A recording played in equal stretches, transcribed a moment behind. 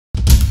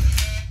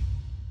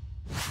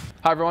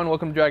Hi everyone,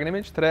 welcome to Dragon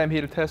Image. Today I'm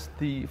here to test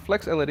the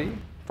Flex LED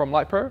from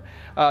LightPro.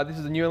 This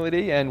is a new LED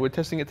and we're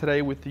testing it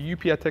today with the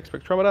UPRtek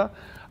Spectrometer,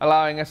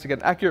 allowing us to get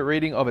an accurate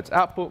reading of its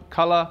output,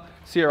 color,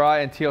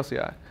 CRI and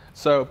TLCI.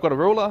 So I've got a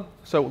ruler,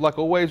 so like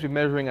always we're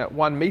measuring at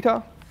 1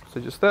 meter,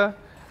 so just there.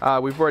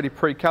 We've already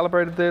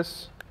pre-calibrated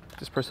this,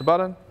 just press the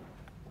button.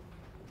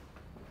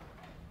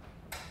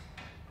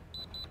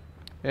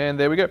 And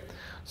there we go.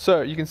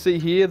 So you can see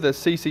here the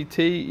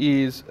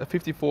CCT is a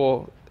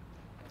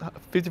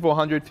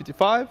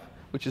 5455,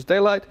 which is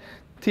daylight,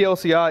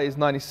 TLCI is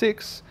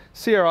 96,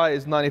 CRI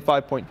is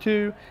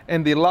 95.2,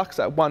 and the lux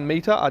at 1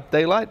 meter at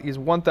daylight is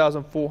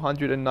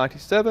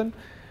 1497,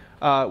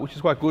 which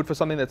is quite good for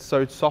something that's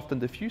so soft and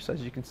diffuse,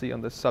 as you can see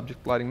on the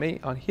subject lighting me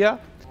on here.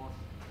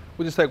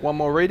 We'll just take one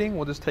more reading.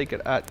 We'll just take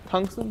it at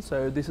tungsten,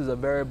 so this is a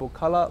variable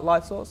color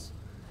light source.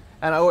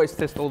 And I always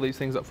test all these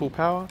things at full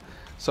power.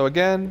 So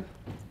again,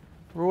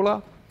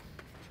 ruler,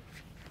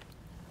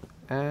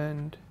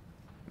 and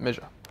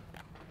measure.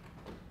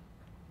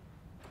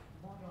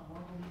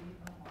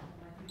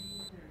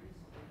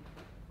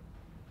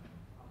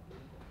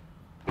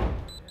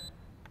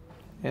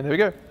 And there we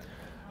go.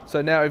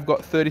 So now we've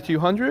got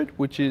 3200,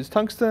 which is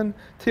tungsten,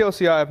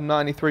 TLCI of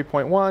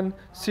 93.1,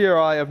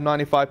 CRI of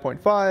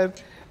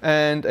 95.5,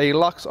 and a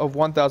lux of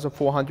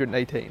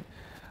 1418,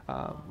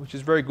 which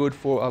is very good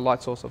for a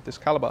light source of this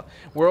caliber.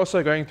 We're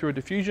also going through a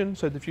diffusion,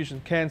 so diffusion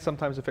can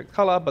sometimes affect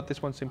color, but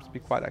this one seems to be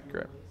quite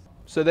accurate.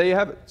 So there you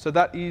have it. So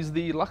that is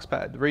the lux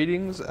pad,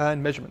 readings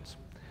and measurements.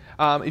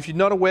 If you're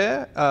not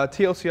aware,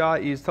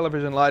 TLCI is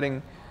television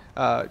lighting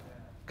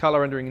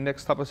color rendering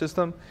index type of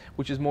system,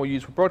 which is more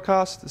used for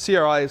broadcast. The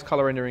CRI is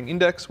color rendering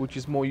index, which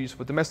is more used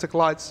for domestic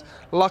lights.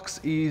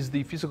 Lux is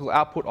the physical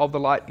output of the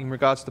light in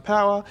regards to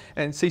power,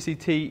 and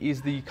CCT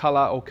is the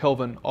color or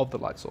Kelvin of the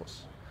light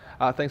source.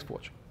 Thanks for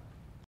watching.